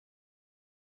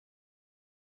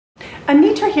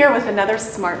Anitra here with another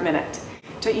Smart Minute.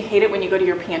 Don't you hate it when you go to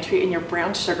your pantry and your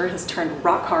brown sugar has turned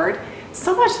rock hard?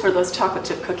 So much for those chocolate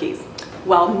chip cookies.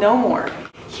 Well, no more.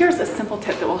 Here's a simple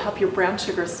tip that will help your brown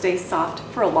sugar stay soft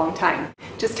for a long time.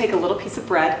 Just take a little piece of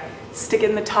bread, stick it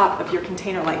in the top of your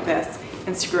container like this,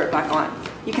 and screw it back on.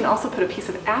 You can also put a piece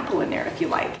of apple in there if you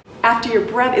like. After your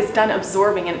bread is done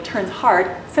absorbing and it turns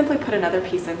hard, simply put another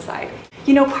piece inside.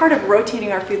 You know, part of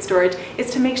rotating our food storage is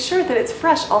to make sure that it's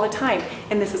fresh all the time,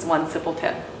 and this is one simple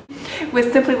tip.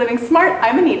 With Simply Living Smart,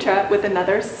 I'm Anitra with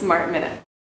another Smart Minute.